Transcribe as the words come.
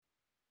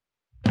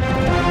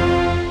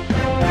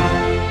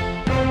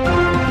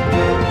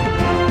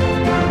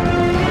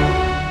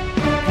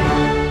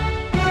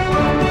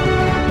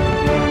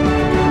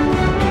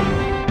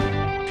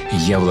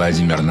Я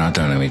Владимир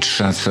Натанович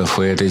Шацев,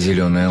 и это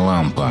 «Зеленая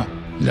лампа».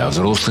 Для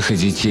взрослых и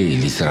детей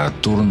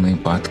литературный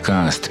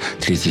подкаст,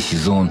 третий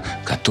сезон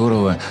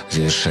которого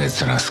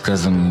завершается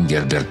рассказом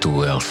Герберта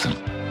Уэллса.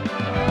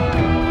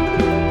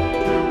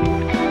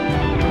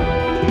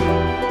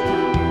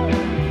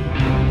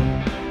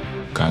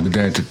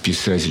 Когда этот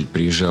писатель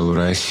приезжал в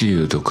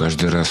Россию, то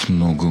каждый раз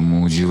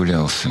многому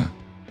удивлялся.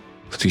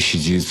 В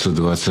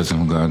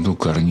 1920 году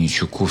Корней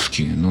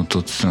Чуковский,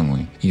 тот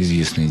самый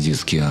известный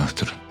детский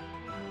автор,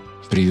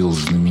 привел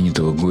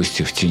знаменитого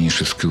гостя в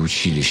Тенишевское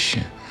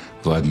училище,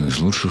 в одну из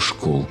лучших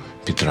школ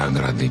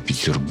Петрограда и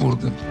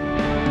Петербурга.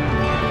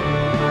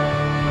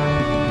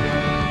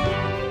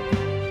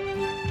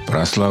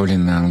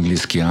 Прославленный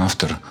английский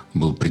автор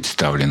был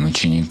представлен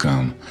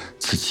ученикам,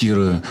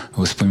 цитируя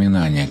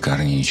воспоминания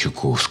Корнея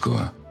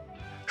Чуковского.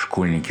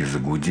 Школьники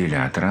загудели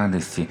от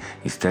радости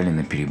и стали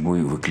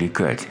наперебой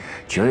выкликать: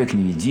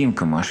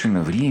 «Человек-невидимка»,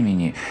 «Машина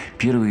времени»,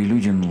 «Первые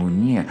люди на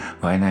Луне»,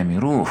 «Война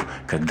миров»,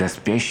 «Когда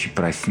спящий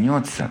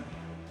проснется».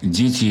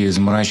 Дети из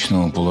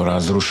мрачного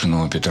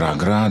полуразрушенного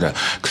Петрограда.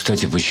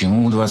 Кстати,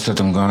 почему в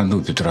 20-м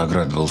году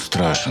Петроград был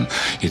страшен?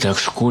 Итак,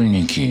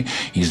 школьники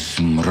из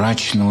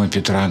мрачного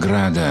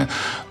Петрограда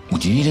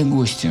удивили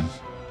гостя.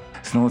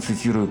 Снова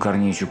цитирую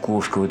Корнея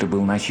Чуковского: «Это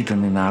был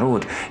начитанный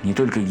народ. Не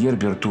только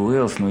Герберт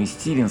Уэллс, но и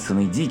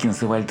Стивенсон, и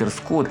Диккенс, и Вальтер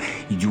Скотт,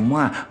 и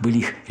Дюма были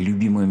их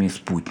любимыми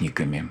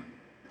спутниками».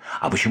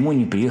 «А почему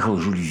не приехал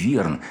Жюль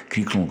Верн?» –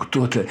 крикнул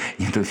кто-то,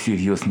 не то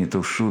всерьез, не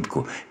то в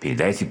шутку.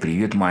 «Передайте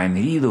привет Майн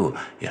Риду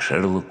и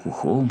Шерлоку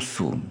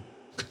Холмсу».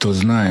 Кто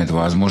знает,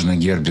 возможно,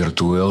 Герберт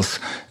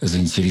Уэллс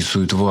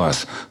заинтересует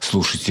вас,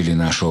 слушателей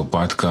нашего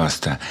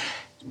подкаста.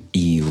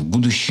 И в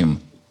будущем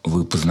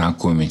вы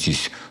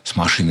познакомитесь с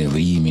 «Машиной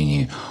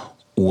времени»,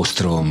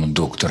 «Островом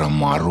доктора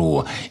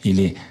Моро»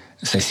 или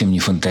совсем не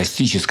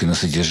фантастической, но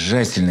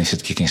содержательной,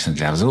 все-таки, конечно,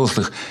 для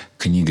взрослых,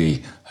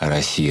 книгой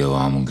 «Россия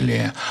во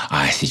мгле».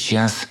 А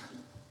сейчас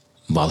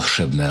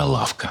 «Волшебная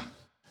лавка».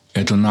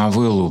 Эту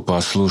новеллу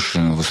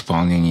послушаем в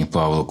исполнении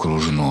Павла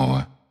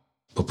Кружного.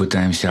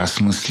 Попытаемся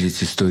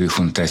осмыслить историю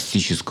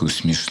фантастическую,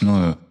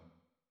 смешную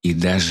и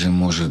даже,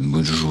 может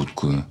быть,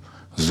 жуткую.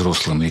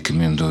 Взрослым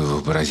рекомендую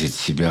вообразить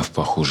себя в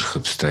похожих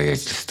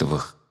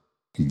обстоятельствах,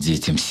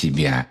 детям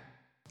себя.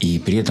 И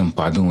при этом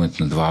подумать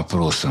над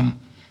вопросом: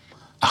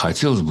 а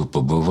хотелось бы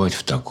побывать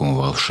в таком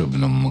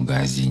волшебном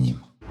магазине.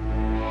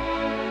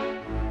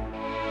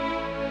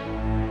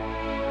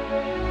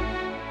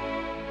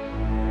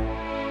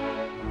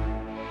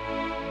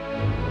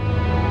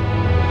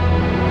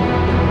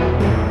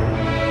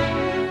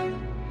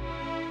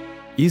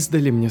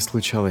 Издали мне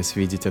случалось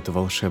видеть эту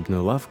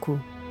волшебную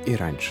лавку и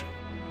раньше.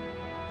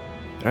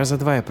 Раза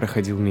два я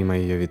проходил мимо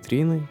ее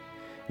витрины,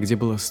 где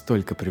было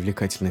столько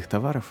привлекательных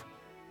товаров: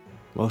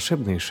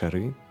 волшебные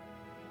шары,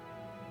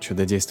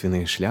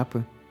 чудодейственные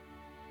шляпы,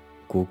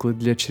 куклы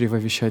для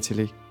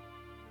чревовещателей,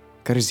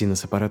 корзина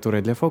с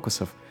аппаратурой для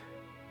фокусов,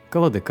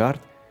 колоды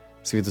карт,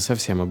 с виду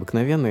совсем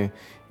обыкновенные,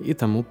 и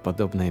тому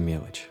подобная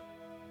мелочь.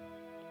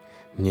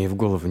 Мне и в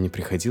голову не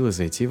приходило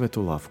зайти в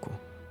эту лавку.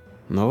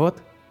 Но вот,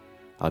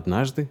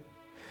 однажды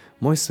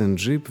мой сын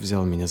Джип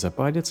взял меня за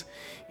палец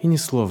и, ни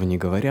слова не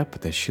говоря,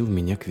 потащил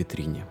меня к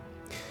витрине.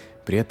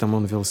 При этом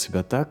он вел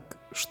себя так,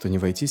 что не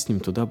войти с ним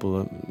туда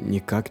было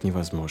никак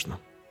невозможно.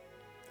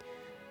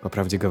 По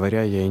правде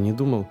говоря, я и не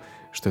думал,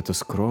 что эта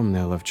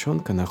скромная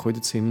лавчонка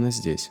находится именно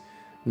здесь,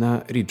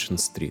 на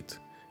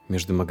Риджент-стрит,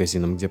 между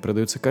магазином, где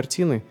продаются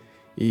картины,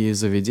 и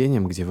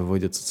заведением, где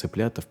выводятся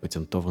цыплята в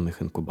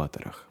патентованных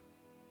инкубаторах.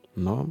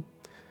 Но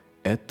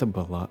это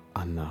была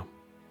она.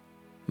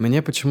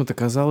 Мне почему-то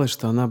казалось,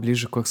 что она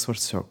ближе к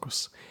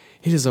Оксфорд-Сёркус,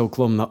 или за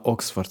углом на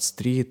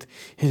Оксфорд-стрит,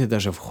 или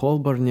даже в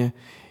Холборне,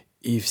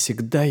 и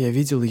всегда я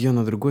видел ее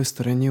на другой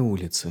стороне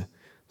улицы,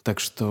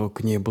 так что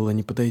к ней было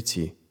не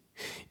подойти.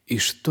 И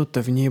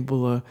что-то в ней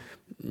было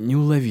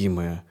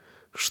неуловимое,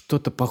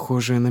 что-то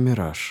похожее на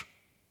мираж.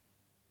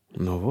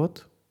 Но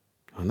вот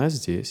она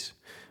здесь,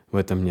 в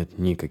этом нет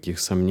никаких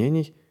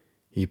сомнений,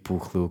 и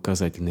пухлый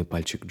указательный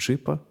пальчик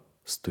Джипа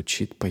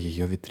стучит по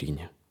ее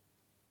витрине.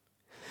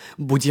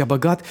 «Будь я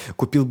богат,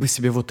 купил бы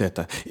себе вот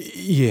это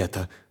и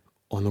это».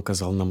 Он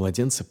указал на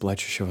младенца,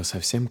 плачущего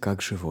совсем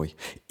как живой.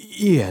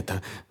 «И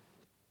это».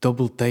 То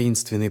был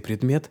таинственный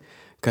предмет,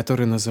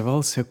 который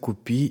назывался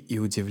 «Купи и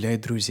удивляй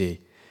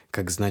друзей»,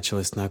 как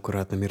значилось на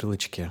аккуратном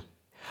ярлычке.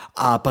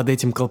 «А под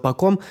этим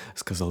колпаком, —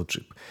 сказал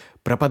Джип,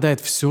 —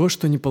 пропадает все,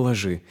 что не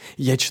положи.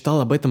 Я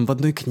читал об этом в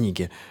одной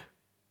книге».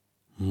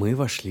 Мы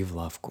вошли в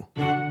лавку.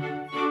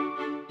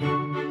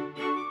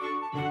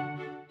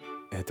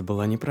 Это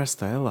была не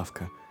простая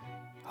лавка,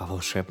 а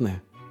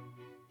волшебная.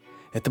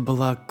 Это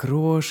была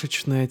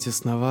крошечная,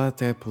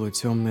 тесноватая,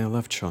 полутемная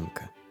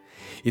лавчонка.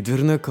 И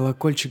дверной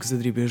колокольчик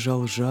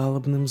задребезжал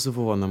жалобным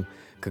звоном,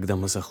 когда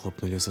мы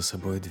захлопнули за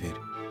собой дверь.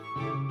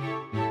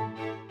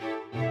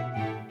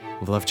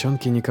 В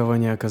лавчонке никого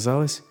не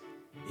оказалось,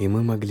 и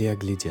мы могли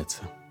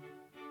оглядеться.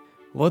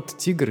 Вот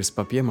тигр из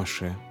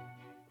папье-маше.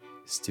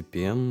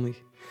 Степенный,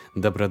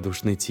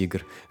 добродушный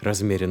тигр,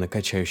 размеренно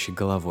качающий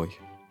головой.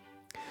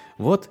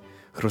 Вот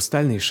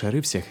хрустальные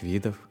шары всех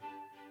видов.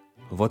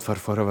 Вот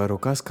фарфоровая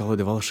рука с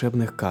колодой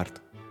волшебных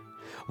карт.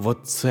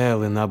 Вот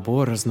целый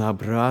набор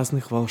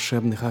разнообразных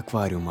волшебных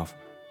аквариумов.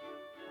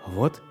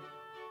 Вот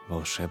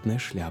волшебная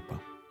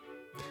шляпа.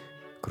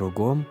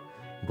 Кругом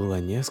было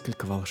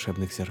несколько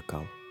волшебных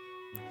зеркал.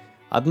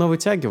 Одно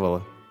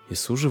вытягивало и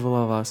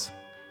суживало вас,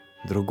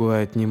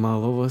 другое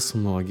отнимало у вас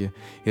ноги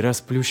и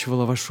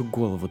расплющивало вашу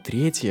голову,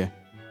 третье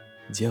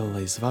делало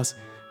из вас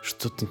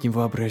что-то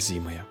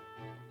невообразимое.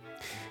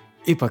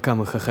 И пока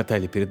мы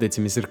хохотали перед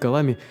этими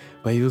зеркалами,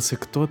 появился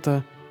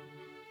кто-то,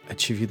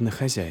 очевидно,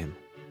 хозяин.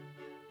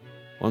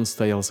 Он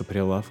стоял за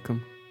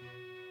прилавком,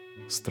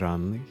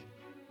 странный,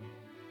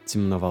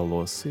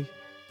 темноволосый,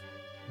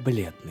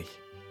 бледный.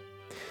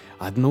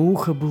 Одно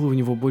ухо было у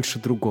него больше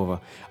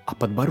другого, а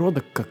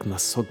подбородок как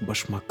носок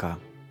башмака.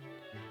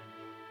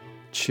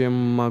 «Чем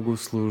могу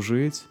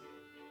служить?»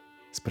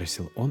 —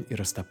 спросил он и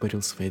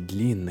растопырил свои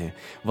длинные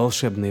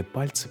волшебные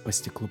пальцы по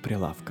стеклу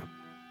прилавка.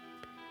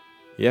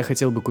 «Я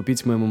хотел бы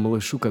купить моему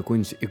малышу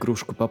какую-нибудь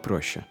игрушку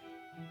попроще»,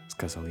 —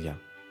 сказал я.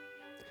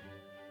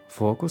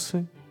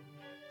 «Фокусы?»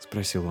 —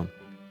 спросил он.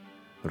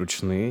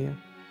 «Ручные?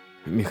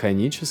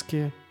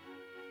 Механические?»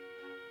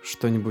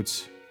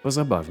 «Что-нибудь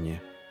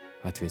позабавнее»,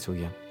 — ответил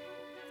я.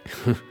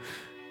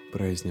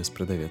 произнес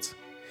продавец.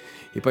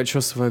 И,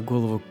 почесывая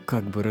голову,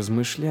 как бы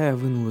размышляя,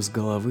 вынул из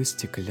головы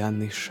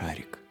стеклянный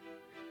шарик.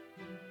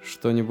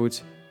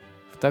 «Что-нибудь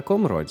в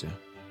таком роде?»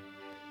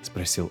 —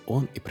 спросил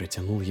он и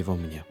протянул его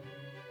мне.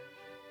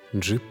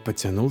 Джип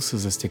потянулся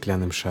за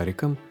стеклянным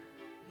шариком,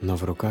 но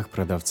в руках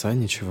продавца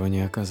ничего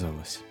не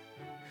оказалось.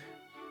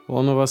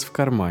 «Он у вас в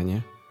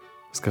кармане»,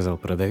 — сказал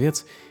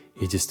продавец,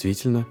 и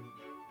действительно,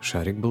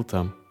 шарик был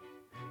там.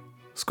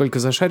 «Сколько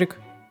за шарик?»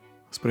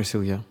 —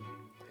 спросил я.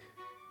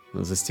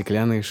 «За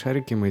стеклянные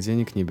шарики мы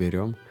денег не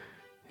берем»,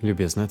 —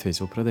 любезно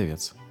ответил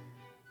продавец.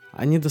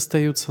 «Они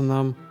достаются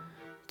нам...»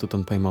 Тут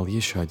он поймал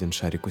еще один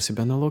шарик у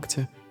себя на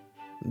локте.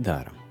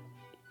 «Даром».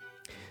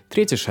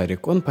 Третий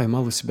шарик он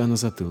поймал у себя на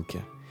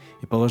затылке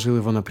и положил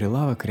его на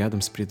прилавок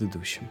рядом с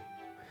предыдущим.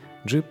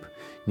 Джип,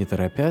 не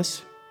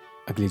торопясь,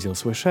 оглядел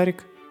свой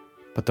шарик,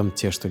 потом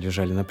те, что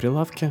лежали на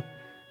прилавке,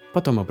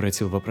 потом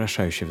обратил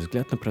вопрошающий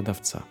взгляд на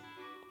продавца.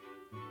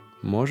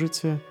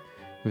 «Можете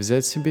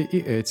взять себе и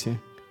эти»,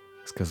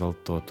 — сказал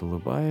тот,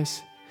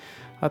 улыбаясь.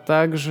 «А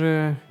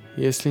также,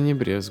 если не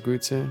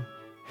брезгуете,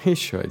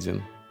 еще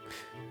один.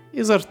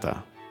 Изо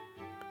рта.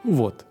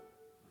 Вот».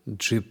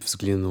 Джип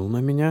взглянул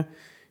на меня,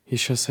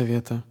 ища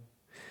совета.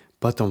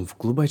 Потом в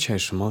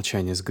глубочайшем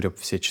молчании сгреб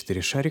все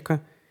 4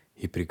 шарика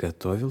и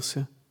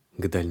приготовился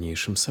к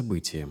дальнейшим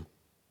событиям.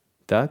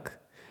 «Так,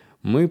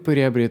 мы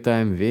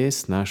приобретаем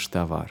весь наш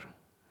товар.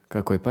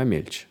 Какой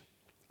помельче»,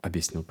 —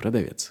 объяснил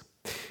продавец.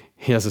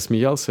 Я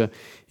засмеялся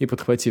и,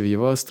 подхватив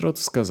его остроту,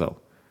 сказал: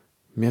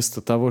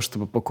 «Вместо того,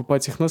 чтобы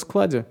покупать их на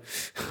складе,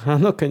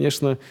 оно,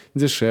 конечно,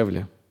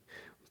 дешевле».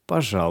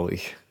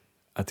 «Пожалуй»,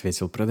 —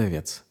 ответил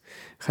продавец.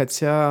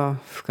 «Хотя,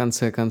 в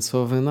конце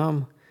концов, и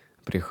нам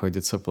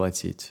приходится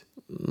платить.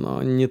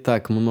 Но не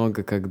так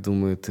много, как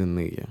думают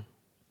иные.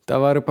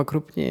 Товары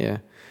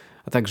покрупнее,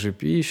 а также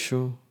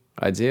пищу,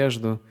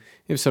 одежду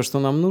и все, что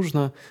нам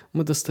нужно,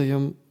 мы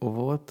достаем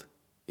вот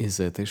из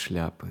этой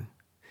шляпы.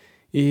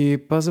 И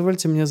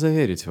позвольте мне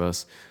заверить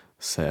вас,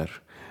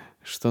 сэр,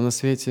 что на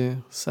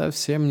свете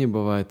совсем не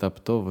бывает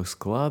оптовых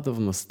складов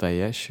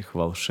настоящих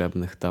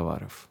волшебных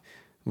товаров.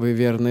 Вы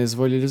верно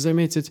изволили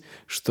заметить,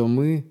 что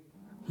мы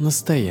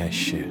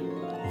настоящая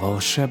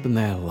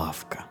волшебная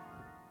лавка».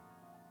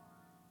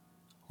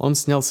 Он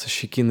снял со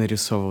щеки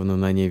нарисованную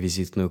на ней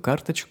визитную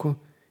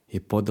карточку и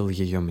подал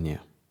ее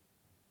мне.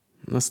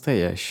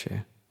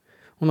 «Настоящая.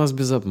 У нас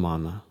без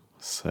обмана,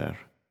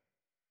 сэр».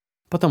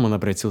 Потом он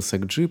обратился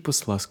к Джипу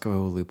с ласковой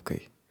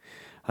улыбкой.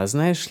 «А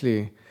знаешь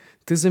ли,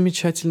 ты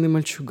замечательный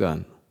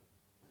мальчуган.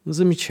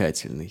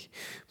 Замечательный.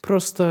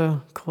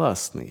 Просто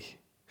классный.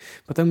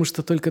 Потому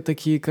что только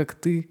такие, как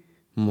ты,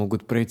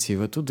 могут пройти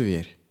в эту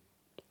дверь».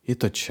 И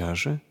тотчас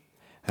же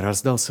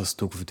раздался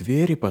стук в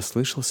дверь и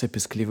послышался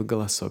пескливый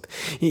голосок.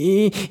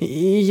 И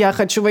я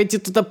хочу войти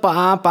туда,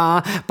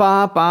 папа,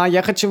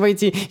 я хочу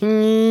войти.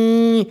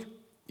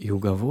 И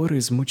уговоры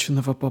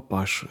измученного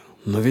папаши.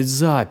 «Но ведь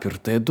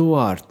заперто,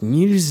 Эдуард,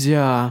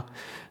 нельзя!»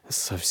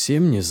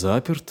 «Совсем не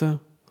заперто»,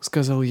 —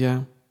 сказал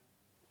я.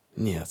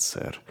 «Нет,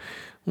 сэр,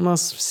 у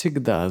нас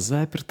всегда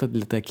заперто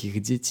для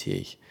таких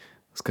детей»,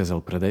 —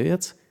 сказал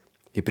продавец,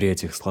 и при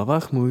этих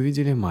словах мы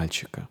увидели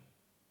мальчика.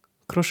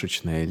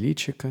 Крошечное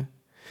личико,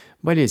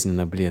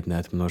 болезненно бледное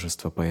от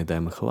множества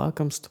поедаемых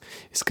лакомств,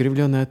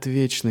 искривленное от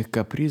вечных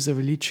капризов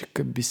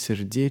личико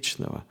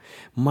бессердечного,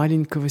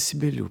 маленького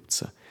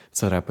себелюбца,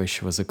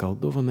 царапающего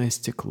заколдованное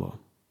стекло.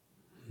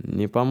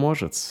 «Не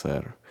поможет,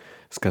 сэр»,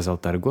 — сказал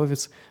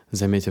торговец,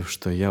 заметив,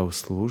 что я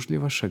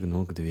услужливо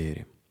шагнул к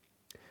двери.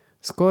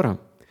 Скоро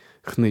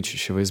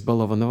хнычущего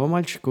избалованного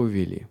мальчика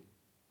увели.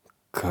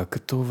 «Как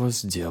это у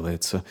вас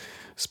делается?»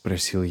 —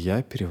 спросил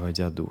я,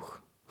 переводя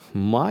дух.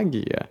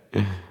 «Магия»,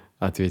 —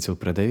 ответил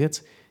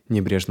продавец,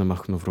 небрежно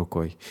махнув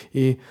рукой.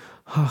 «И,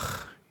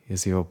 ах,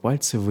 Из его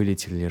пальцев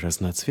вылетели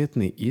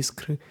разноцветные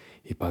искры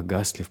и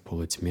погасли в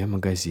полутьме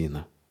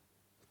магазина.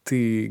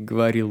 «Ты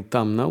говорил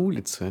там, на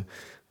улице,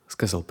 —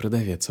 сказал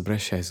продавец,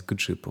 обращаясь к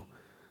джипу,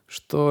 —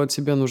 что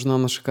тебе нужна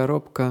наша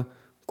коробка,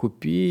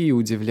 купи и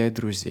удивляй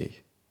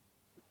друзей».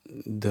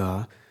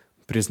 «Да»,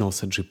 —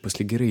 признался джип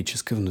после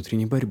героической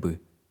внутренней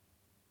борьбы.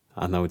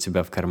 «Она у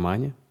тебя в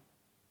кармане?»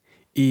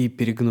 И,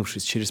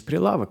 перегнувшись через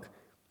прилавок,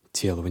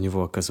 тело у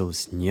него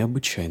оказалось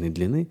необычайной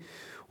длины,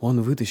 он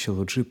вытащил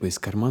у джипа из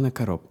кармана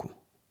коробку.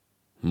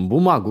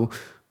 «Бумагу!»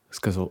 —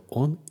 сказал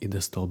он и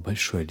достал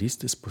большой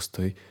лист из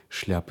пустой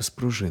шляпы с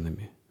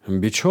пружинами.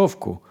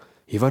 «Бечевку!»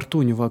 И во рту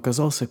у него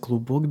оказался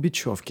клубок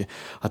бечевки,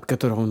 от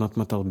которого он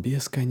отмотал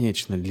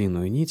бесконечно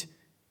длинную нить,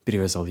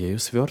 перевязал ею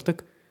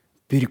сверток,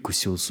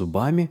 перекусил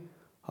зубами,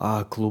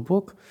 а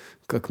клубок,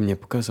 как мне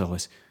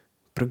показалось,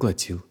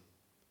 проглотил.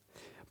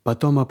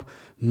 Потом об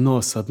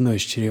нос одной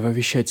из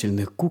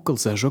чревовещательных кукол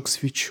зажег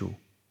свечу,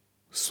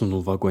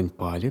 сунул в огонь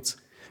палец,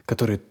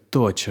 который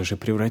тотчас же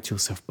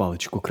превратился в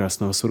палочку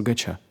красного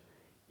сургача,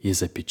 и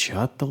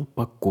запечатал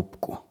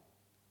покупку.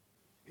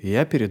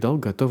 Я передал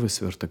готовый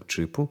сверток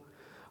джипу,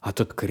 а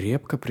тот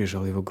крепко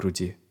прижал его к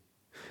груди.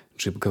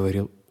 Джип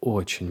говорил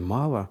очень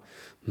мало,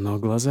 но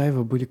глаза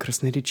его были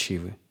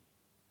красноречивы.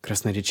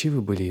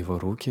 Красноречивы были его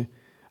руки,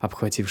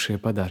 обхватившие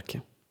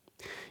подарки.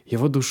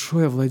 Его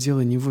душой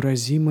овладело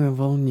невыразимое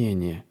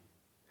волнение.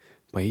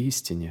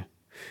 Поистине,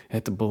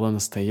 это была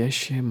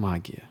настоящая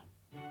магия.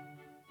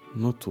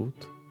 Но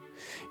тут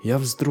я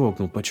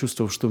вздрогнул,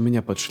 почувствовав, что у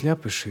меня под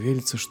шляпой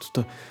шевелится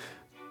что-то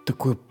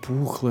такое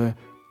пухлое,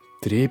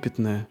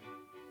 трепетное.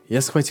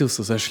 Я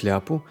схватился за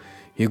шляпу,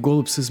 и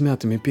голубь с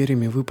измятыми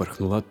перьями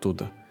выпорхнул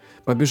оттуда.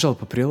 Побежал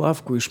по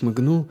прилавку и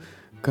шмыгнул,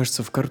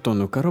 кажется, в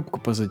картонную коробку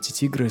позади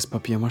тигра из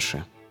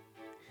папье-маше.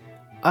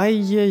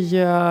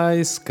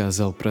 «Ай-яй-яй», —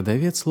 сказал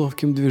продавец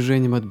ловким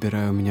движением,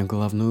 отбирая у меня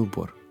головной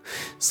убор.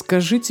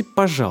 «Скажите,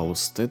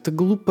 пожалуйста, эта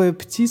глупая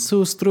птица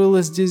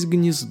устроила здесь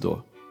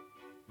гнездо?»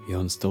 И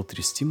он стал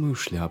трясти мою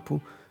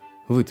шляпу,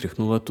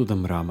 вытряхнул оттуда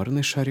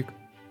мраморный шарик,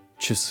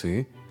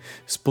 часы,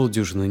 с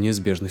полдюжины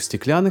неизбежных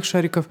стеклянных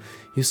шариков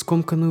и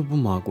скомканную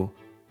бумагу.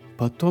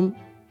 Потом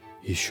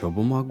еще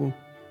бумагу,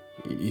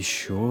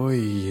 еще и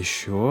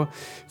еще,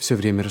 все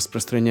время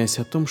распространяясь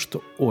о том,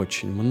 что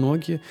очень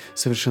многие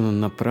совершенно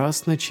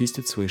напрасно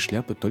чистят свои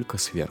шляпы только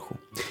сверху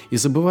и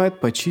забывают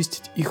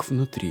почистить их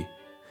внутри.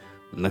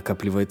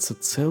 Накапливается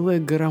целая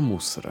гора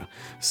мусора,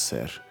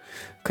 сэр.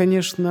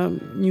 Конечно,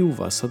 не у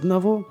вас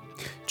одного,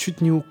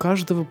 чуть не у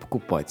каждого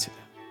покупателя.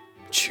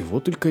 Чего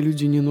только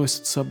люди не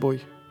носят с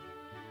собой.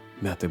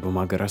 Мятая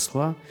бумага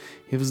росла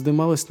и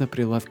вздымалась на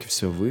прилавке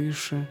все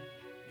выше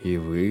и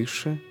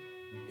выше,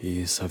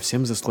 и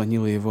совсем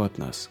заслонила его от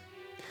нас.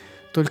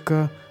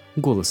 Только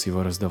голос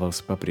его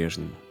раздавался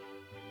по-прежнему.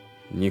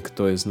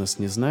 Никто из нас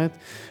не знает,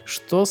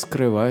 что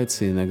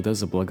скрывается иногда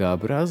за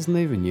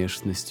благообразной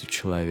внешностью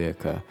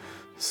человека,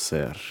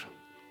 сэр.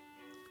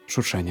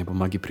 Шуршание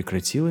бумаги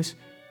прекратилось,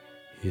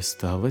 и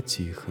стало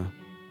тихо.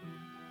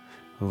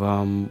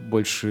 «Вам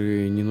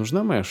больше не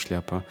нужна моя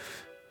шляпа?»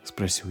 —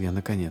 спросил я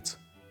наконец.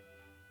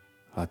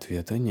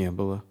 Ответа не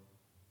было.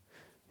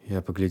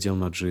 Я поглядел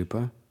на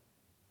джипа,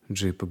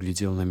 джип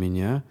поглядел на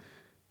меня,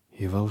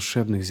 и в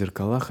волшебных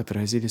зеркалах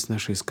отразились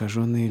наши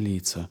искаженные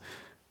лица,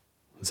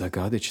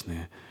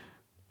 загадочные,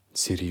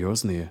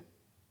 серьезные,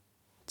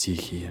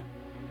 тихие.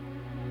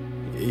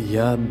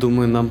 «Я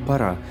думаю, нам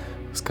пора»,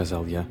 —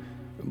 сказал я.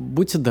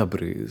 «Будьте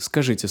добры,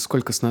 скажите,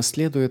 сколько с нас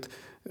следует...»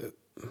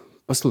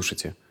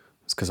 «Послушайте»,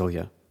 — сказал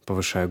я,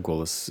 повышая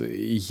голос, —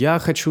 «я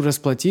хочу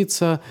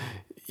расплатиться,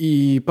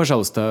 и,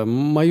 пожалуйста,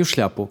 мою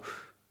шляпу».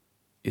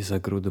 Из-за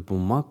груды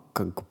бумаг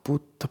как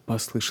будто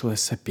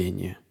послышалось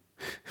сопение.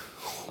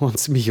 «Он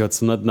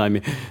смеется над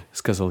нами», —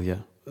 сказал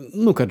я.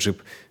 «Ну-ка,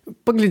 джип,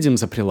 поглядим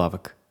за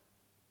прилавок».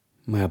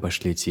 Мы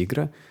обошли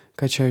тигра,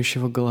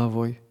 качающего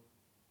головой.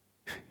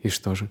 И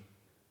что же?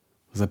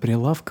 За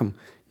прилавком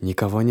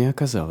никого не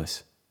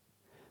оказалось.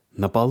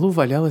 На полу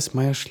валялась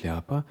моя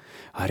шляпа,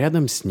 а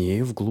рядом с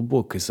ней, в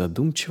глубокой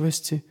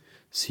задумчивости,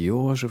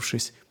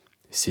 съежившись,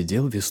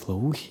 сидел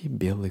веслоухий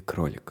белый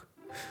кролик.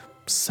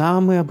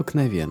 Самый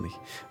обыкновенный,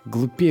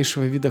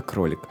 глупейшего вида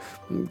кролик,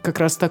 как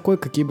раз такой,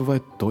 какие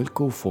бывают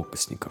только у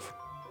фокусников.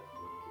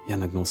 Я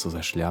нагнулся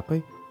за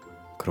шляпой,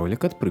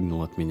 кролик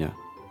отпрыгнул от меня.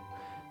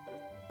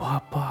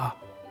 «Папа!»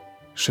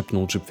 —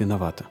 шепнул джип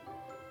виновато.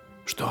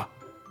 «Что?»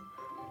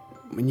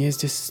 «Мне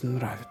здесь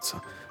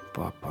нравится,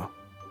 папа».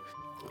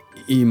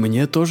 «И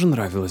мне тоже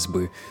нравилось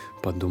бы»,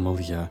 — подумал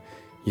я,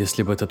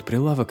 «если бы этот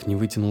прилавок не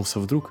вытянулся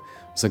вдруг,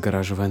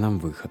 загораживая нам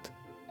выход».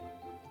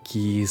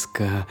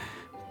 «Киска»,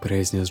 —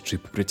 произнес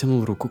джип,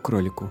 протянул руку к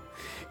кролику.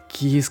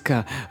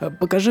 «Киска,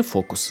 покажи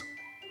фокус».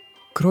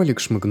 Кролик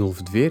шмыгнул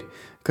в дверь,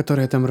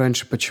 которую я там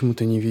раньше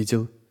почему-то не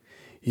видел.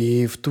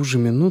 И в ту же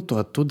минуту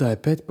оттуда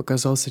опять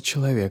показался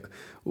человек,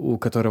 у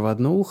которого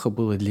одно ухо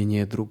было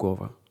длиннее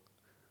другого.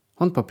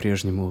 Он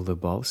по-прежнему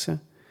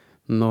улыбался,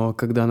 но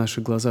когда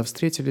наши глаза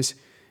встретились,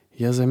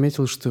 я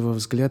заметил, что его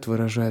взгляд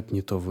выражает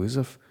не то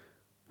вызов,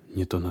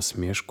 не то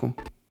насмешку.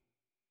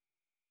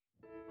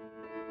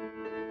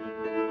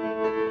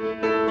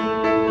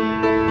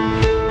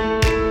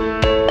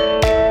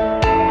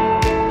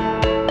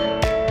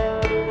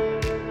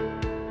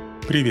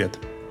 Привет,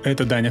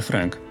 это Даня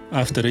Фрэнк,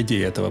 автор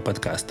идеи этого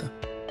подкаста.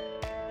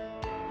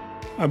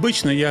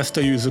 Обычно я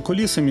стою за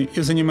кулисами и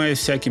занимаюсь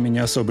всякими не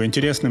особо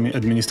интересными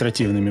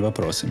административными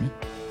вопросами.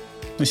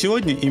 Но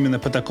сегодня именно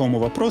по такому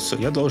вопросу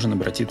я должен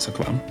обратиться к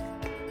вам.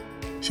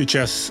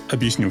 Сейчас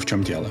объясню, в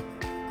чем дело.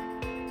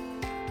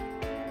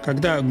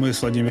 Когда мы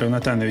с Владимиром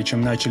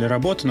Натановичем начали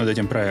работу над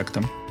этим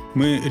проектом,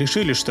 мы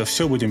решили, что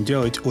все будем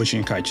делать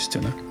очень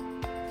качественно.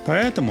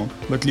 Поэтому,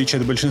 в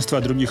отличие от большинства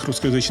других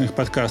русскоязычных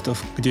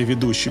подкастов, где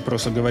ведущий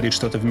просто говорит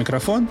что-то в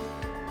микрофон,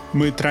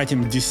 мы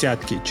тратим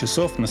десятки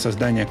часов на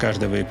создание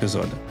каждого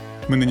эпизода.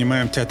 Мы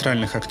нанимаем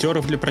театральных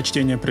актеров для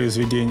прочтения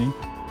произведений.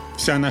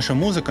 Вся наша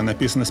музыка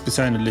написана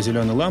специально для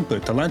 «Зеленой лампы»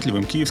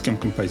 талантливым киевским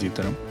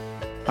композитором.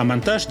 А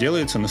монтаж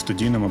делается на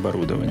студийном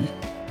оборудовании.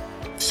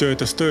 Все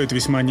это стоит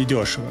весьма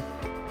недешево.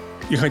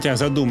 И хотя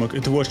задумок и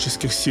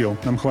творческих сил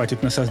нам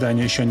хватит на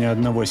создание еще не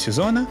одного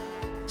сезона,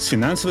 с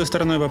финансовой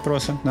стороной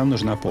вопроса нам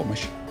нужна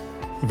помощь.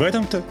 В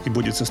этом-то и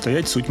будет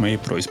состоять суть моей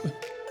просьбы.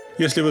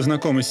 Если вы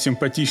знакомы с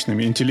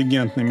симпатичными,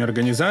 интеллигентными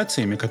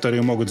организациями,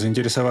 которые могут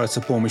заинтересоваться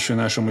помощью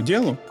нашему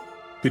делу,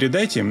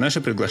 передайте им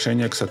наше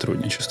приглашение к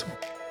сотрудничеству.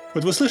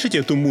 Вот вы слышите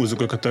эту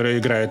музыку, которая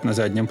играет на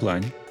заднем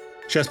плане?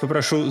 Сейчас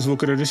попрошу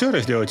звукорежиссера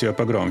сделать ее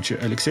погромче.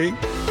 Алексей?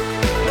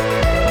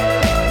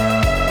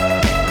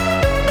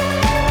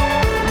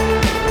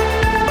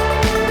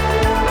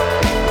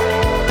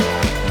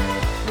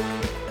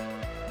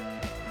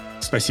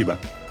 Спасибо.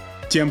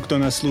 Тем, кто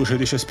нас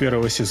слушает еще с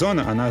первого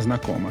сезона, она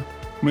знакома.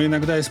 Мы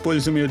иногда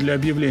используем ее для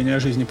объявления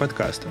о жизни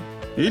подкаста.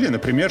 Или,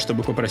 например,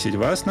 чтобы попросить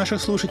вас, наших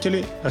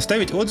слушателей,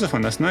 оставить отзыв о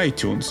нас на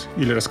iTunes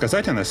или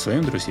рассказать о нас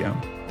своим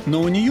друзьям.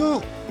 Но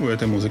у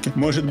этой музыки,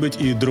 может быть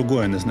и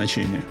другое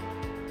назначение.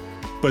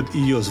 Под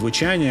ее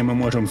звучание мы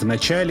можем в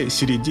начале,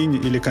 середине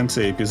или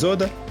конце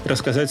эпизода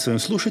рассказать своим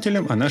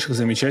слушателям о наших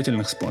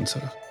замечательных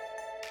спонсорах.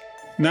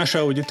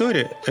 Наша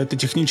аудитория – это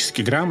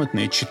технически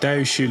грамотные,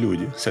 читающие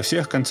люди со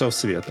всех концов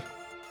света.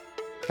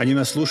 Они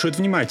нас слушают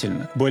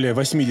внимательно. Более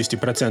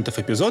 80%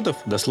 эпизодов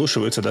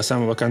дослушиваются до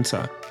самого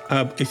конца.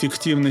 Об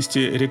эффективности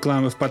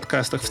рекламы в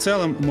подкастах в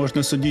целом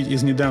можно судить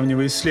из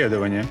недавнего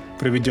исследования,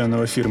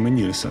 проведенного фирмой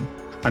Нильсон.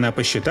 Она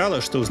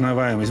посчитала, что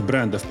узнаваемость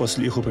брендов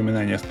после их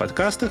упоминания в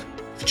подкастах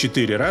в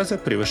 4 раза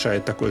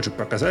превышает такой же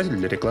показатель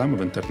для рекламы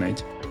в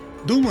интернете.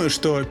 Думаю,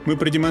 что мы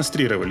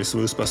продемонстрировали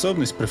свою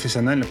способность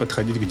профессионально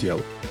подходить к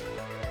делу.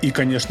 И,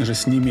 конечно же,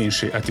 с не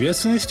меньшей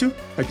ответственностью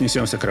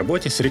отнесемся к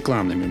работе с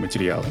рекламными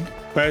материалами.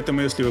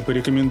 Поэтому, если вы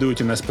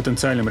порекомендуете нас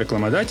потенциальным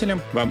рекламодателям,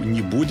 вам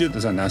не будет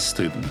за нас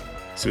стыдно.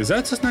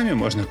 Связаться с нами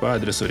можно по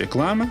адресу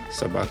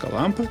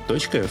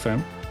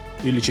reklama@lampa.fm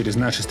или через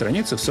наши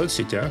страницы в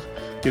соцсетях,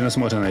 где нас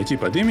можно найти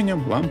под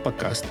именем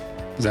Лампокаст.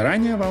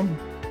 Заранее вам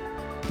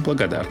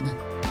благодарны.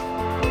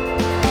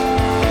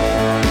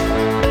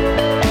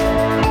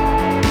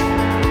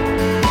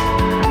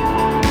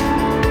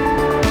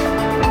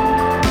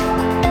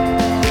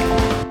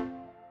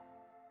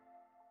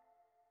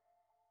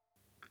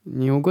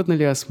 «Не угодно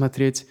ли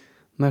осмотреть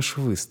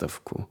нашу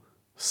выставку,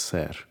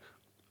 сэр?»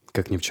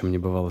 Как ни в чем не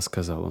бывало,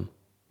 сказал он.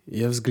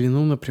 Я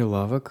взглянул на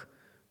прилавок,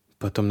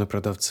 потом на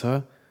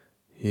продавца,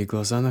 и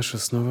глаза наши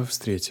снова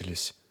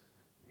встретились.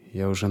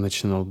 Я уже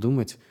начинал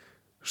думать,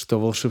 что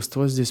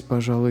волшебство здесь,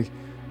 пожалуй,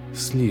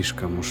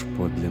 слишком уж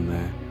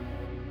подлинное.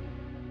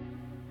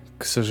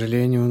 «К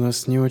сожалению, у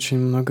нас не очень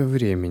много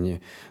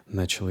времени», —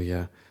 начал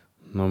я,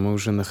 но мы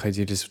уже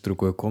находились в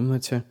другой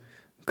комнате,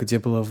 где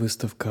была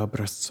выставка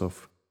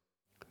образцов.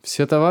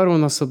 «Все товары у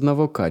нас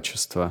одного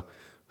качества»,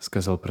 —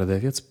 сказал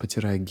продавец,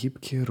 потирая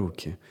гибкие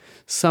руки.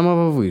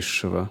 «Самого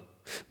высшего.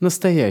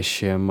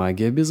 Настоящая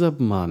магия, без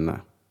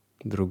обмана.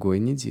 Другой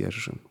не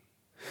держим.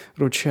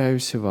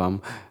 Ручаюсь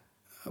вам.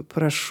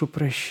 Прошу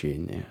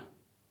прощения,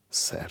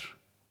 сэр».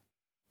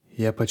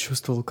 Я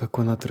почувствовал, как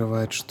он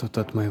отрывает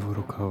что-то от моего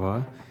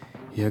рукава,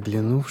 и,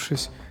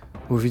 оглянувшись,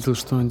 увидел,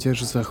 что он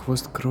держит за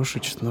хвост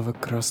крошечного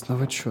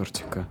красного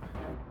чертика.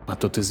 А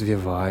тот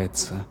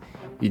извивается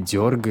и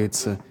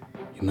дергается,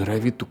 и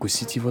норовит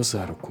укусить его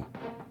за руку.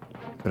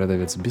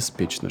 Продавец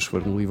беспечно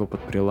швырнул его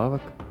под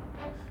прилавок.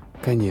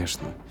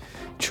 Конечно,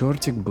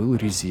 чертик был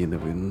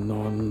резиновый,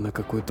 но на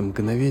какое-то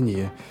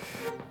мгновение...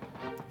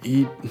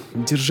 И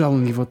держал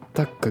он его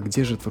так, как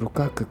держит в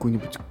руках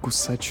какую-нибудь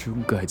кусачую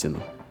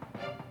гадину.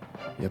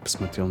 Я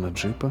посмотрел на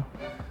джипа,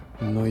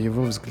 но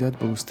его взгляд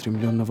был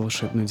устремлен на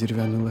волшебную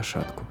деревянную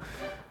лошадку.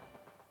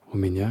 У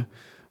меня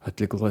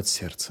отлегло от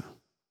сердца.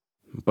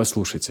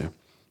 «Послушайте»,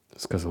 —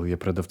 сказал я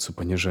продавцу,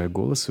 понижая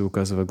голос и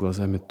указывая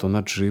глазами то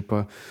на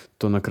джипа,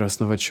 то на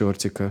красного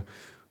чертика.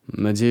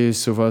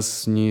 «Надеюсь, у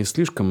вас не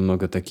слишком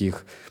много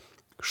таких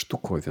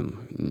штуковин,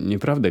 не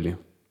правда ли?»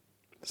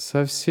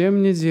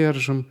 «Совсем не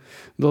держим.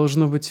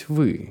 Должно быть,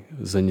 вы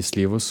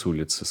занесли его с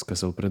улицы», —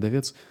 сказал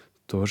продавец,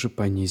 тоже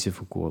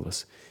понизив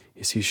голос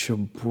и с еще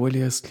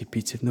более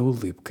ослепительной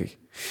улыбкой.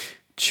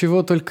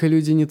 «Чего только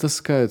люди не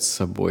таскают с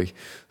собой,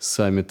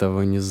 сами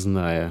того не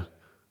зная».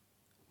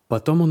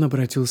 Потом он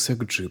обратился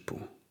к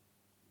джипу.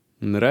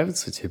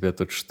 «Нравится тебе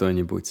тут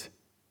что-нибудь?»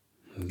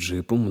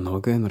 Джипу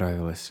многое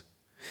нравилось.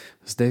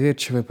 С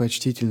доверчивой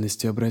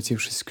почтительностью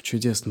обратившись к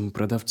чудесному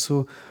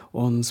продавцу,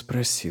 он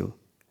спросил: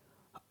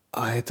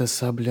 «А эта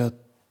сабля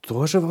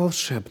тоже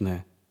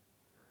волшебная?»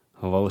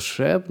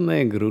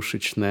 «Волшебная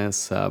игрушечная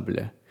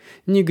сабля.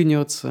 Не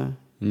гнется,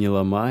 не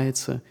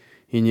ломается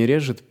и не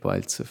режет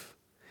пальцев.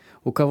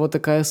 У кого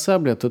такая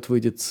сабля, тот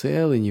выйдет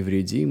целый,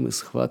 невредимый из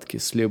схватки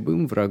с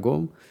любым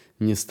врагом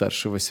не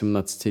старше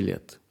 18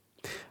 лет.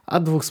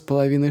 От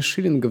 2,5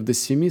 шиллингов до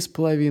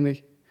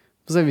 7,5,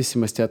 в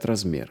зависимости от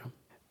размера.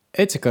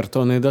 Эти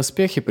картонные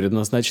доспехи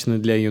предназначены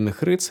для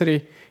юных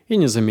рыцарей и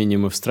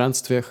незаменимы в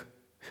странствиях.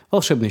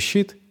 Волшебный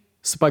щит,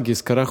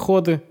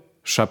 сапоги-скороходы,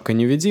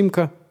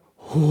 шапка-невидимка».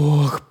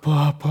 «Ох,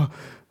 папа!»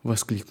 —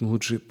 воскликнул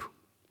Джип.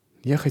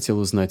 Я хотел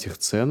узнать их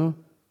цену,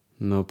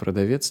 но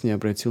продавец не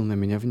обратил на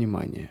меня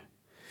внимания.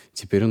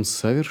 Теперь он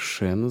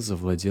совершенно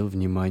завладел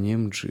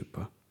вниманием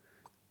Джипа.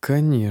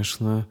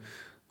 «Конечно,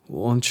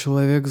 он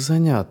человек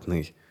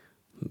занятный»,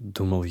 —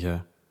 думал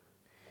я.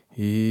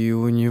 «И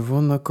у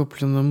него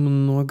накоплено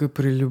много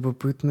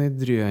прелюбопытной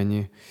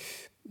дряни.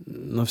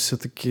 Но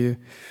все-таки...»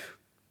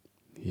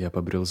 Я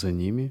побрел за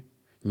ними,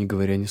 не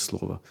говоря ни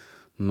слова,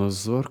 но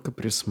зорко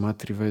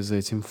присматривая за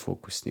этим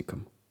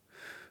фокусником.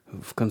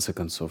 В конце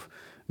концов,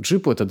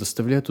 Джипу это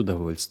доставляет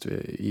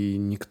удовольствие, и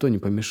никто не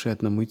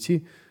помешает нам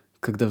уйти,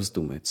 когда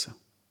вздумается.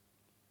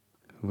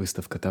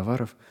 Выставка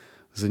товаров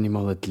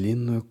занимала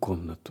длинную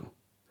комнату.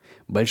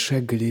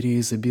 Большая галерея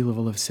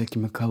изобиловала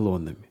всякими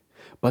колоннами,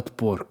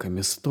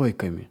 подпорками,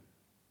 стойками.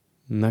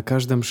 На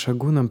каждом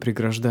шагу нам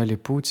преграждали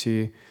путь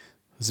и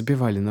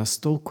сбивали на с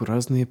толку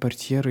разные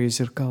портьеры и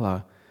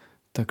зеркала,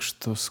 так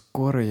что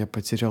скоро я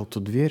потерял ту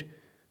дверь,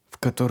 в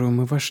которую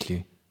мы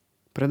вошли.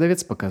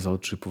 Продавец показал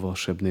Джипу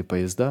волшебные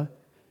поезда,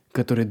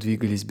 которые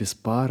двигались без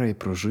пара и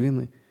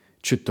пружины,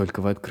 чуть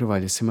только вы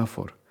открывали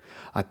семафор,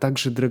 а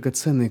также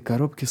драгоценные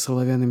коробки с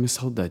оловянными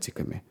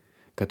солдатиками,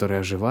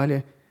 которые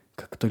оживали,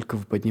 как только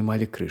вы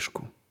поднимали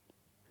крышку.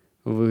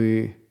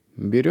 «Вы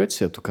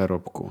берете эту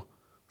коробку?»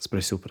 —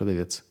 спросил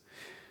продавец.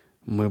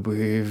 «Мы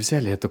бы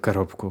взяли эту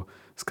коробку»,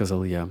 —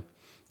 сказал я,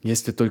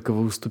 «если только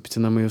вы уступите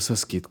нам ее со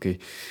скидкой.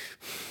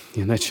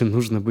 Иначе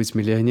нужно быть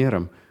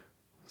миллионером».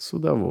 «С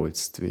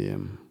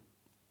удовольствием».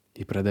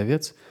 И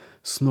продавец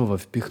снова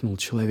впихнул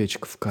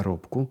человечка в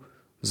коробку,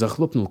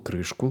 захлопнул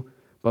крышку,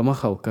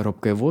 помахал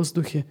коробкой в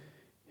воздухе,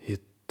 и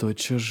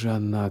тотчас же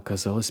она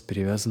оказалась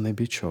перевязанной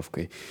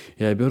бечевкой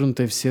и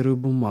обернутой в серую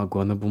бумагу,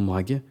 а на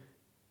бумаге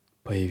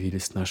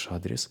появились наш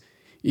адрес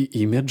и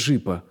имя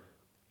Джипа.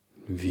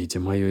 Видя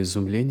мое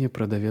изумление,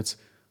 продавец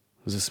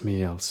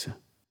засмеялся.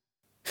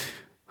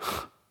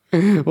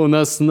 «У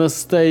нас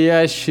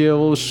настоящее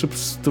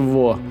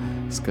волшебство»,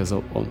 —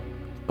 сказал он.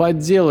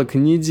 «Подделок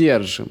не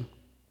держим».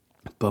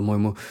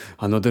 «По-моему,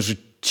 оно даже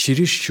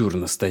чересчур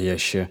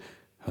настоящее»,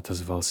 —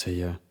 отозвался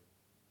я.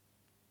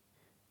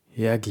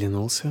 Я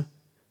оглянулся.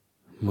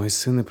 Мой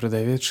сын и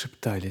продавец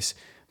шептались,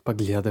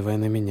 поглядывая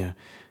на меня.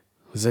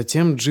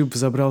 Затем Джип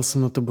забрался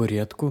на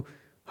табуретку,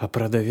 а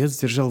продавец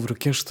держал в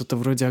руке что-то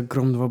вроде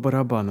огромного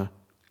барабана.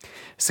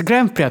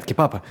 «Сыграем в прятки,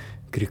 папа!»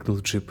 — крикнул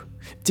Джип.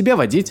 «Тебя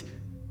водить!»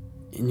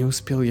 И не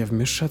успел я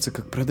вмешаться,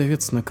 как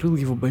продавец накрыл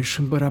его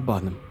большим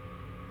барабаном.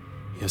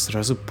 Я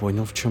сразу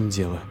понял, в чем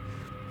дело.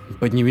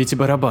 «Поднимите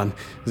барабан!»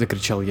 —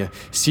 закричал я.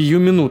 «Сию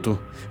минуту!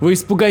 Вы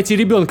испугаете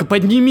ребенка!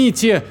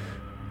 Поднимите!»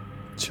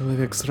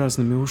 Человек с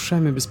разными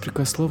ушами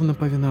беспрекословно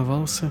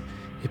повиновался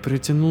и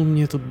протянул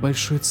мне этот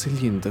большой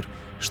цилиндр,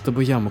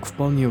 чтобы я мог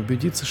вполне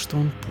убедиться, что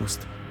он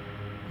пуст.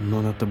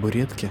 Но на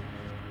табуретке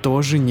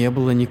тоже не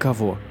было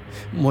никого.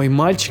 Мой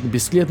мальчик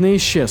бесследно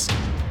исчез.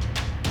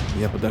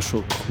 Я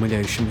подошел к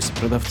ухмыляющемуся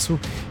продавцу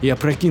и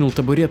опрокинул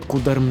табуретку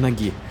ударом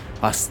ноги.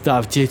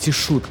 «Оставьте эти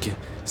шутки!»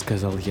 —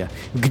 сказал я.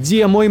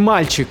 «Где мой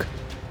мальчик?»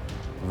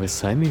 «Вы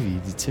сами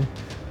видите»,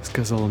 —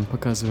 сказал он,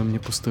 показывая мне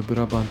пустой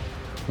барабан.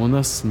 «У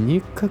нас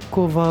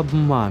никакого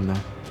обмана».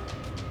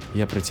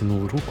 Я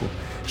протянул руку,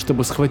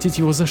 чтобы схватить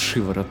его за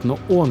шиворот, но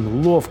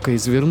он, ловко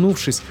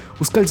извернувшись,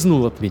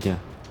 ускользнул от меня.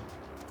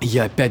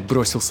 Я опять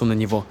бросился на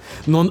него,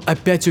 но он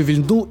опять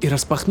увильнул и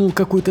распахнул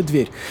какую-то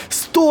дверь.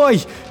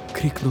 «Стой!» —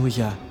 крикнул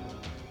я.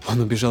 Он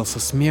убежал со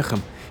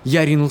смехом,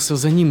 я ринулся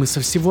за ним и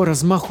со всего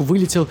размаху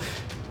вылетел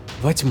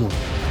во тьму.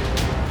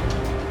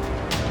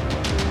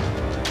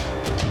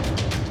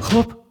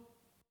 Хлоп!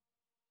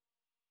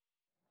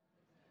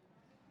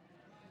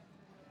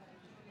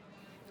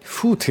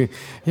 «Фу ты,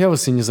 я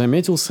вас и не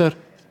заметил, сэр».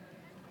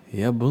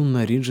 Я был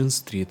на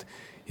Риджент-стрит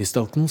и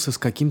столкнулся с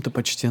каким-то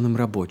почтенным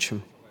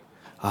рабочим.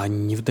 А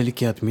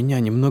невдалеке от меня,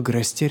 немного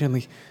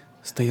растерянный,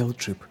 стоял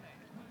Джип.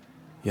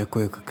 Я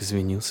кое-как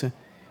извинился,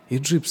 и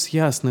Джип с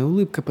ясной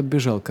улыбкой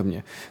подбежал ко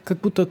мне, как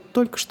будто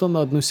только что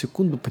на одну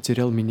секунду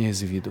потерял меня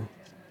из виду.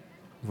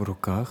 В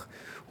руках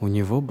у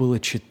него было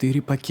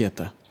 4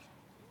 пакета.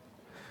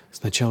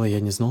 Сначала я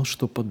не знал,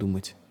 что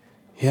подумать.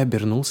 Я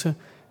обернулся,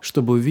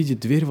 чтобы увидеть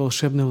дверь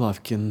волшебной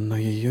лавки, но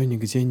ее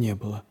нигде не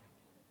было.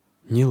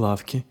 Ни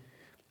лавки,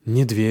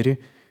 ни двери,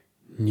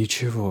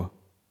 ничего.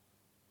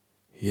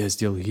 Я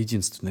сделал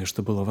единственное,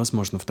 что было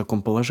возможно в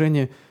таком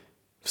положении,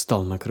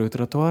 встал на краю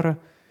тротуара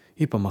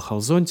и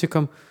помахал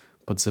зонтиком,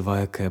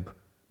 подзывая кэб.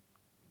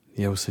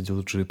 Я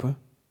усадил джипа,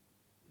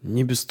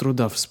 не без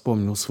труда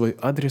вспомнил свой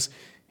адрес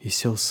и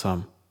сел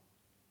сам.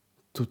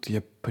 Тут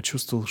я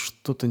почувствовал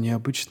что-то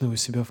необычное у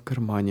себя в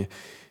кармане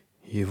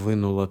и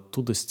вынул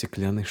оттуда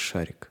стеклянный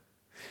шарик.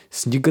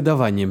 С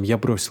негодованием я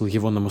бросил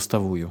его на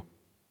мостовую.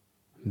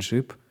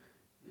 Джип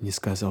не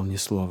сказал ни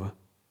слова.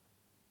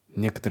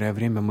 Некоторое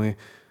время мы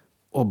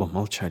оба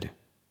молчали.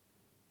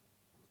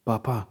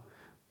 «Папа»,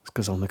 —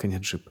 сказал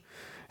наконец Джип,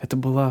 — «это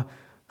была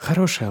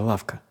хорошая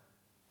лавка».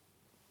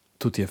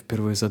 Тут я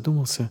впервые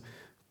задумался,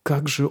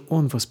 как же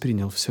он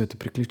воспринял все это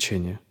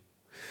приключение.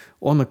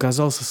 Он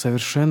оказался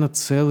совершенно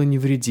цел и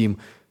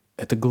невредим.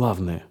 Это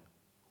главное.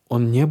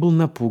 Он не был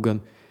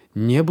напуган,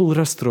 не был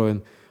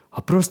расстроен,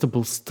 а просто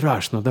был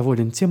страшно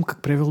доволен тем,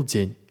 как провел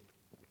день.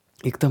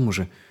 И к тому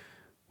же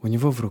у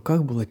него в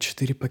руках было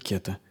 4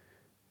 пакета.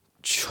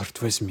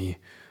 «Черт возьми,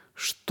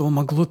 что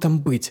могло там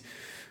быть?»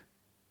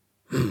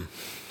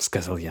 —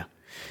 сказал я.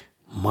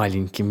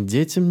 «Маленьким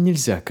детям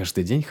нельзя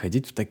каждый день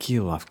ходить в такие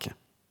лавки».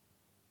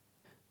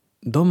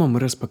 Дома мы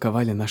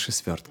распаковали наши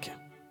свертки.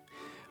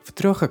 В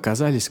 3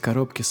 оказались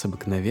коробки с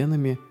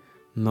обыкновенными,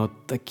 но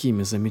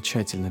такими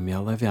замечательными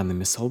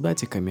оловянными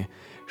солдатиками,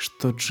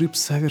 что Джип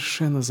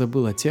совершенно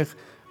забыл о тех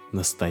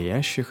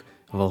настоящих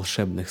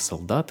волшебных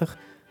солдатах,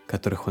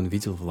 которых он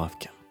видел в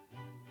лавке.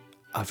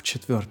 А в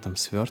 4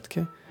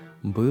 свертке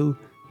был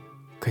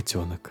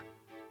котенок.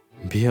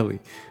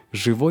 Белый,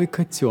 живой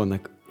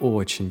котенок,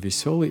 очень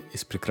веселый и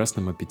с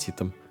прекрасным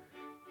аппетитом.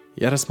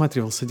 Я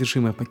рассматривал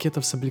содержимое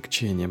пакетов с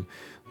облегчением,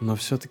 но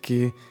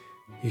все-таки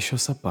еще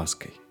с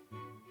опаской.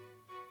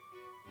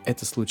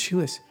 Это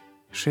случилось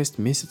 6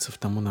 месяцев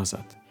тому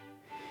назад.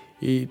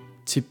 И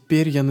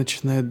теперь я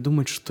начинаю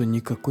думать, что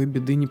никакой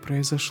беды не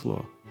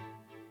произошло.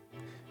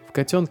 В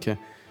котенке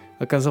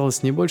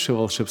оказалось не больше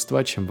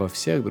волшебства, чем во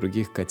всех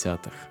других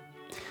котятах.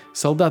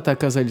 Солдаты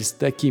оказались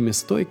такими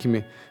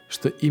стойкими,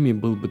 что ими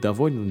был бы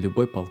доволен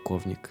любой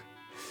полковник.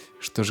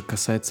 Что же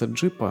касается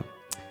Джипа,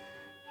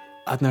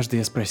 однажды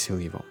я спросил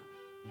его: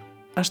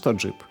 «А что,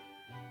 Джип,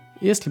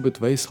 если бы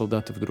твои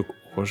солдаты вдруг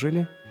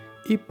ожили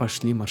и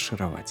пошли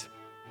маршировать?»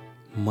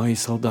 «Мои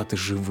солдаты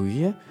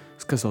живые?» —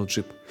 сказал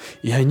Джип.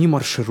 «И они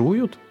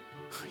маршируют?»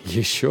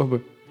 «Еще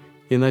бы!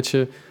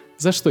 Иначе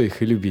за что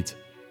их и любить?»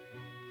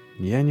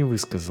 Я не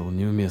высказал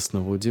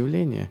неуместного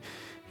удивления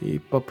и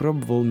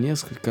попробовал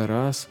несколько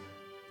раз,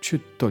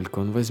 чуть только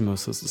он возьмет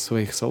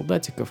своих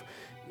солдатиков,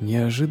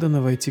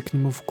 неожиданно войти к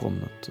нему в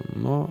комнату,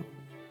 но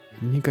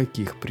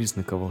никаких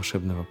признаков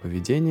волшебного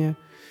поведения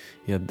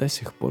я до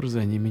сих пор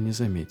за ними не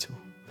заметил.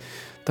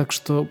 Так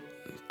что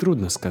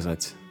трудно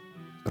сказать,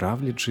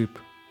 прав ли Джип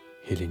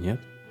или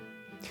нет.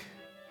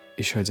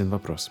 Еще один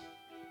вопрос.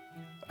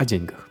 О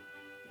деньгах.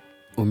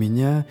 У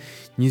меня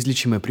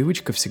неизлечимая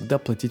привычка всегда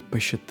платить по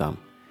счетам.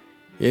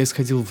 Я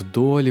исходил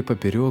вдоль и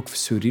поперек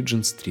всю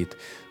Риджент-стрит,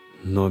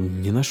 но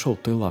не нашел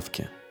той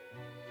лавки.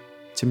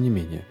 Тем не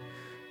менее,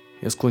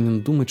 я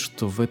склонен думать,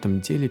 что в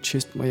этом деле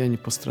честь моя не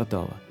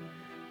пострадала.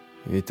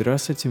 Ведь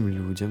раз этим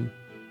людям,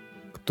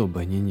 кто бы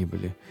они ни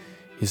были,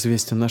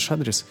 известен наш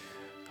адрес,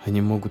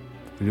 они могут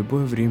в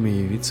любое время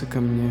явиться ко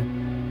мне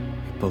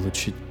и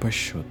получить по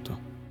счету.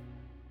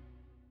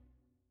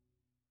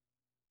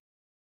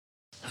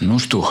 Ну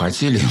что,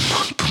 хотели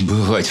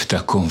побывать в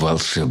таком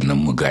волшебном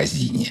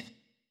магазине?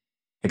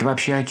 Это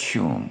вообще о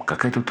чем?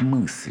 Какая тут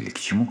мысль? К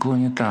чему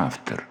клонит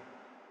автор?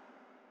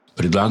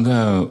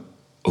 Предлагаю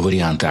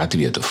варианты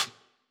ответов.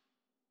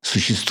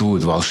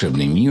 Существует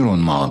волшебный мир, он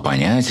мало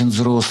понятен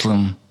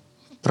взрослым.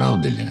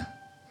 Правда ли?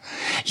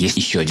 Есть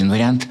еще один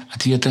вариант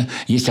ответа.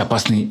 Есть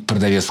опасный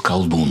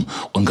продавец-колдун.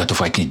 Он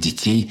готов отнять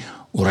детей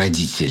у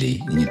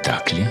родителей, не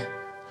так ли?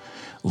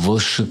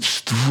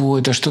 Волшебство –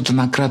 это что-то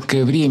на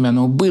краткое время.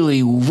 Оно было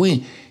и,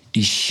 увы,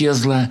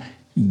 исчезло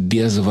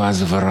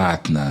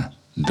безвозвратно.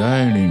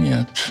 Да или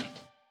нет?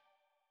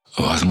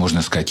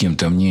 Возможно, с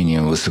каким-то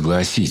мнением вы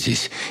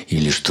согласитесь,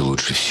 или, что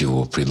лучше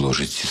всего,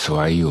 предложите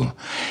свое.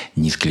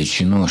 Не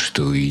исключено,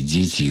 что и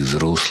дети, и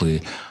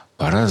взрослые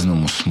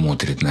по-разному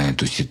смотрят на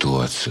эту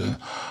ситуацию.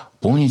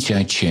 Помните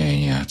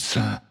отчаяние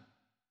отца?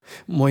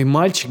 Мой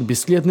мальчик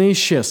бесследно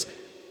исчез.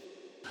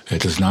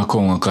 Это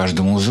знакомо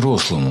каждому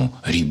взрослому.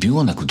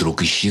 Ребенок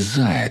вдруг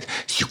исчезает.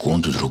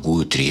 Секунду,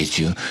 другую,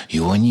 третью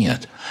его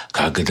нет.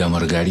 Когда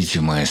Маргарите,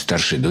 моей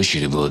старшей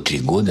дочери, было 3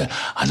 года,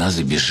 она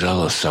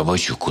забежала в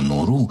собачью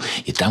конуру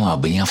и там,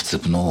 обняв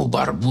цепного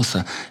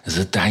барбоса,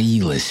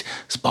 затаилась,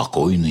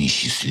 спокойная и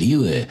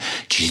счастливая.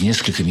 Через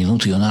несколько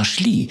минут ее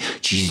нашли.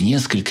 Через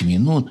несколько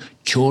минут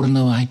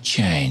черного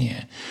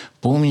отчаяния.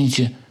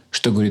 Помните,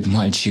 что говорит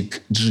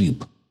мальчик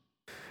Джип?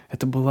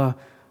 Это была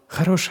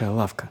хорошая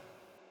лавка.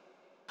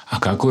 А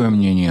какое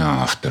мнение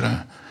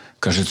автора?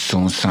 Кажется,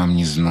 он сам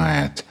не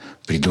знает.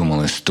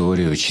 Придумал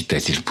историю,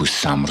 читатель пусть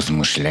сам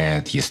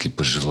размышляет, если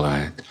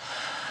пожелает.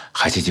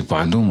 Хотите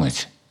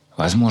подумать?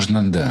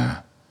 Возможно,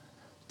 да.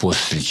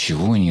 После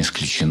чего не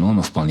исключено,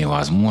 но вполне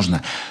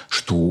возможно,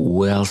 что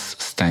Уэллс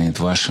станет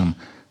вашим,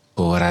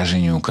 по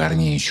выражению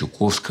Корнея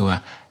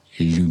Чуковского,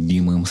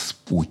 любимым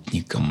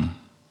спутником.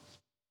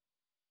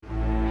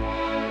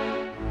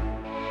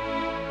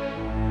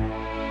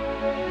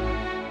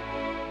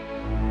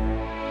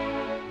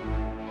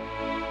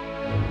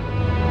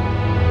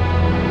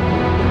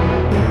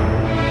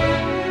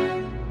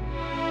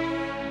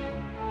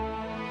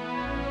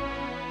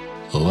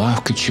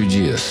 Лавка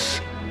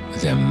чудес.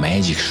 The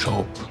Magic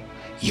Shop.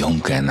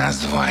 Емкое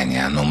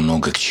название, оно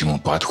много к чему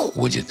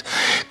подходит.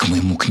 К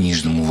моему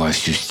книжному во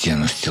всю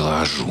стену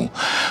стеллажу.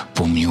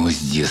 Помню его с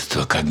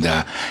детства,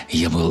 когда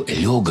я был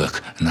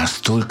легок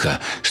настолько,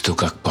 что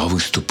как по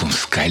выступам в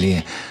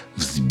скале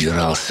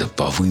взбирался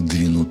по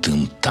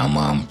выдвинутым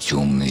томам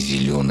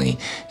темно-зеленой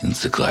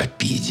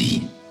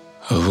энциклопедии.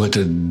 В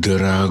этот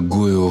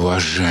дорогой,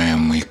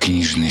 уважаемый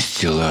книжный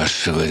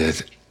стеллаж, в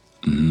этот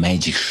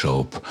Magic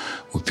Shop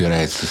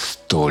упирается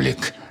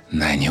столик.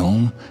 На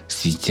нем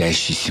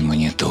светящийся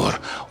монитор.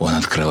 Он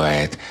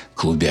открывает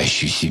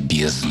клубящуюся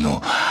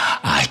бездну,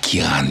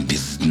 океан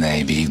без дна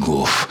и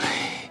берегов.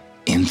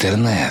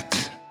 Интернет.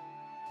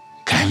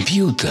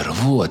 Компьютер.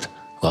 Вот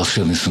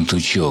волшебный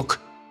сундучок.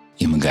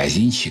 И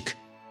магазинчик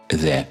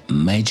The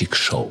Magic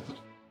Shop.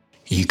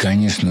 И,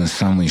 конечно,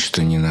 самый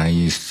что ни на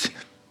есть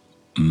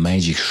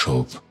Magic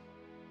Shop –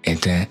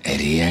 это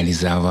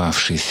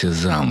реализовавшийся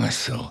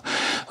замысел,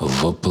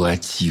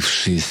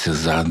 воплотившееся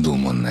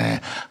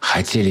задуманное.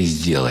 Хотели –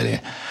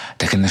 сделали.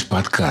 Так и наш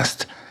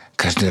подкаст.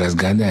 Каждый раз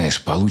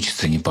гадаешь,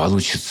 получится, не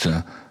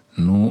получится.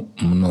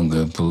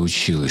 Многое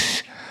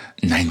получилось.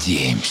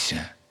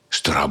 Надеемся,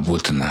 что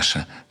работа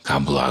наша ко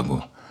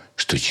благу,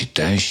 что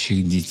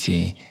читающих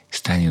детей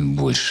станет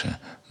больше.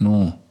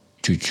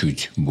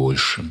 Чуть-чуть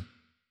больше.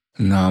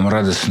 Нам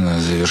радостно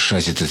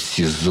завершать этот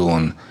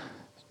сезон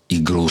и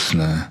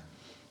грустно.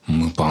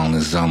 Мы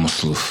полны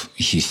замыслов,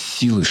 есть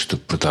силы,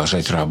 чтобы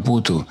продолжать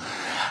работу.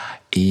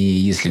 И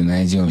если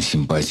найдем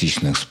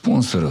симпатичных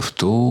спонсоров,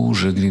 то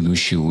уже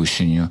грядущей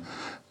осенью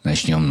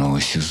начнем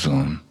новый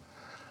сезон.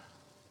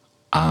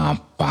 А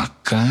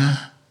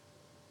пока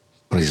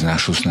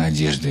произношу с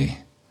надеждой: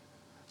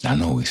 до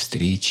новой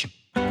встречи.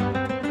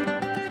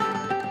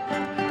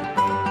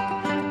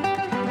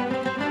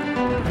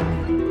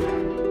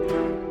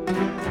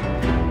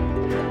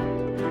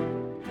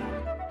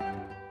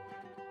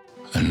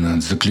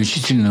 Над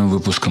заключительным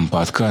выпуском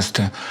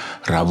подкаста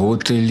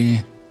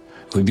работали,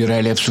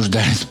 выбирали,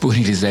 обсуждали,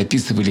 спорили,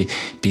 записывали,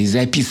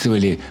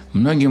 перезаписывали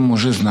многим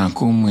уже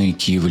знакомые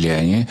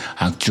киевляне,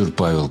 актер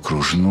Павел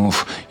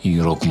Кружнов и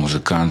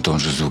рок-музыкант, он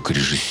же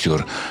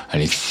звукорежиссер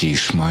Алексей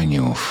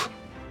Шманев.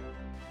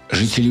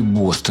 Жители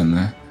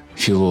Бостона,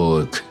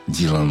 филолог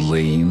Дилан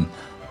Лейн,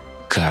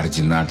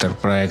 координатор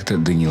проекта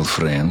Даниил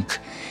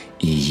Фрэнк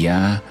и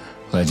я,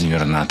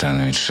 Владимир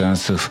Натанович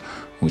Шацев,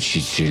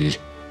 учитель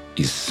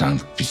из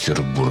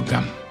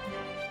Санкт-Петербурга.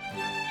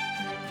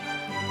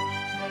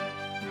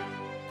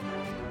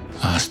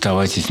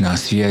 Оставайтесь на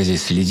связи,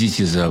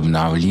 следите за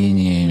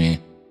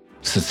обновлениями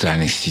в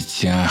социальных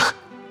сетях,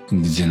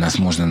 где нас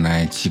можно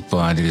найти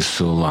по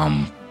адресу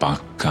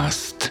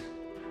lampa.cast.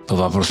 По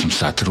вопросам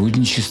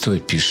сотрудничества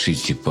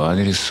пишите по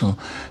адресу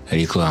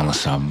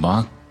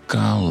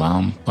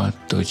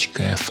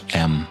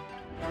reklama@lampa.fm.